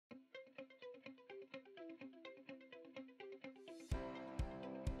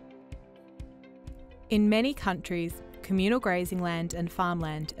In many countries, communal grazing land and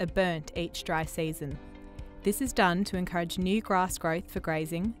farmland are burnt each dry season. This is done to encourage new grass growth for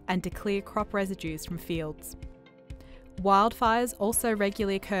grazing and to clear crop residues from fields. Wildfires also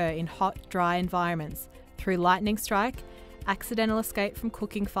regularly occur in hot, dry environments through lightning strike, accidental escape from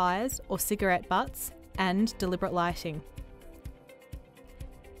cooking fires or cigarette butts, and deliberate lighting.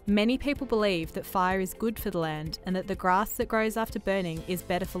 Many people believe that fire is good for the land and that the grass that grows after burning is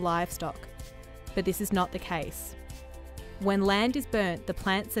better for livestock, but this is not the case. When land is burnt, the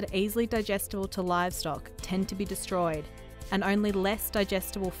plants that are easily digestible to livestock tend to be destroyed, and only less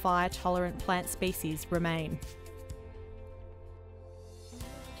digestible fire-tolerant plant species remain.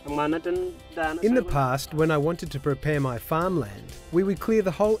 In the past, when I wanted to prepare my farmland, we would clear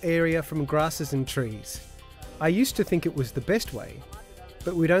the whole area from grasses and trees. I used to think it was the best way,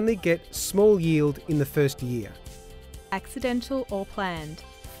 but we'd only get small yield in the first year. Accidental or planned,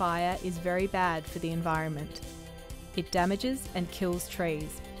 fire is very bad for the environment. It damages and kills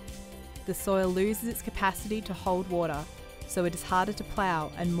trees. The soil loses its capacity to hold water, so it is harder to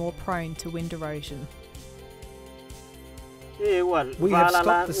plough and more prone to wind erosion. We have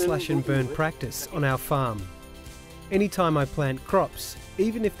stopped the slash and burn practice on our farm. Anytime I plant crops,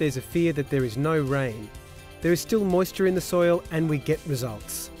 even if there's a fear that there is no rain, there is still moisture in the soil and we get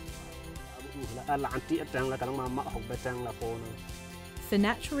results. For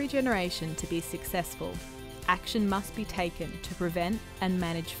natural regeneration to be successful, action must be taken to prevent and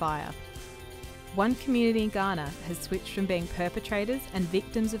manage fire. One community in Ghana has switched from being perpetrators and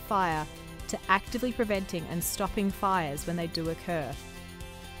victims of fire to actively preventing and stopping fires when they do occur.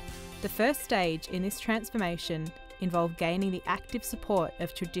 The first stage in this transformation involved gaining the active support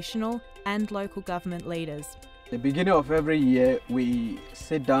of traditional and local government leaders. At the beginning of every year, we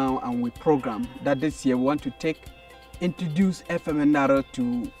sit down and we program that this year we want to introduce FMNR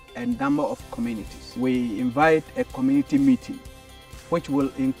to a number of communities. We invite a community meeting, which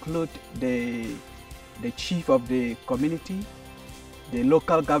will include the chief of the community, the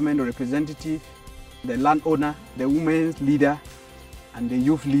local government representative, the landowner, the women's leader, and the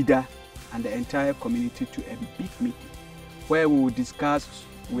youth leader, and the entire community to a big meeting where we will discuss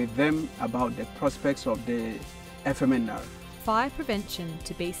with them about the prospects of the FMNR. Fire prevention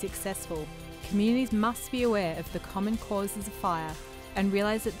to be successful, communities must be aware of the common causes of fire and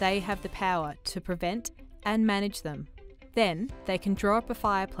realise that they have the power to prevent and manage them. Then they can draw up a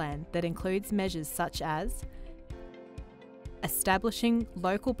fire plan that includes measures such as establishing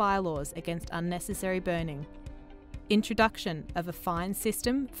local bylaws against unnecessary burning, introduction of a fine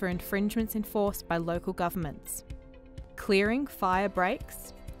system for infringements enforced by local governments, clearing fire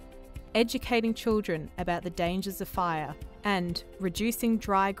breaks, educating children about the dangers of fire, and reducing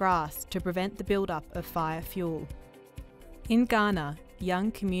dry grass to prevent the build-up of fire fuel. In Ghana,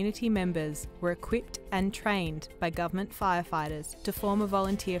 young community members were equipped and trained by government firefighters to form a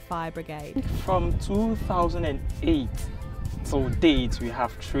volunteer fire brigade. From 2008 till date, we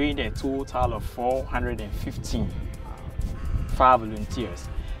have trained a total of 415 fire volunteers.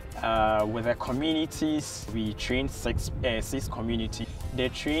 With the communities, we trained six communities. The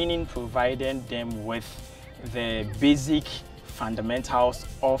training provided them with the basic fundamentals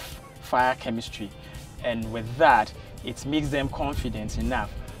of fire chemistry, and with that, it makes them confident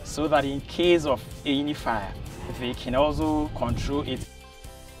enough so that in case of any fire, they can also control it.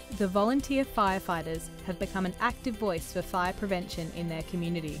 The volunteer firefighters have become an active voice for fire prevention in their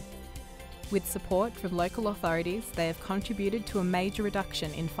community. With support from local authorities, they have contributed to a major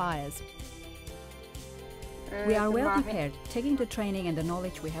reduction in fires. We are well prepared. Taking the training and the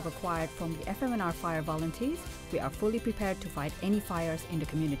knowledge we have acquired from the FMNR fire volunteers, we are fully prepared to fight any fires in the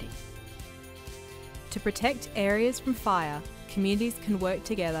community. To protect areas from fire, communities can work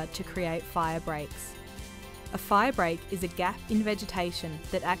together to create fire breaks. A fire break is a gap in vegetation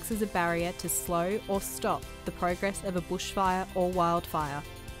that acts as a barrier to slow or stop the progress of a bushfire or wildfire.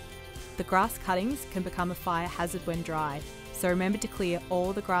 The grass cuttings can become a fire hazard when dry, so remember to clear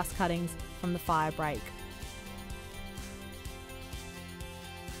all the grass cuttings from the fire break.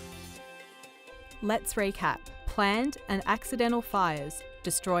 Let's recap. Planned and accidental fires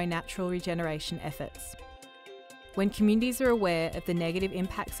destroy natural regeneration efforts. When communities are aware of the negative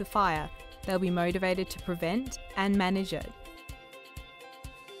impacts of fire, they'll be motivated to prevent and manage it.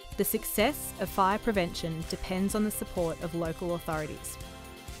 The success of fire prevention depends on the support of local authorities.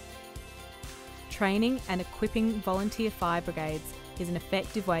 Training and equipping volunteer fire brigades is an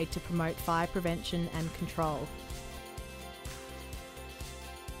effective way to promote fire prevention and control.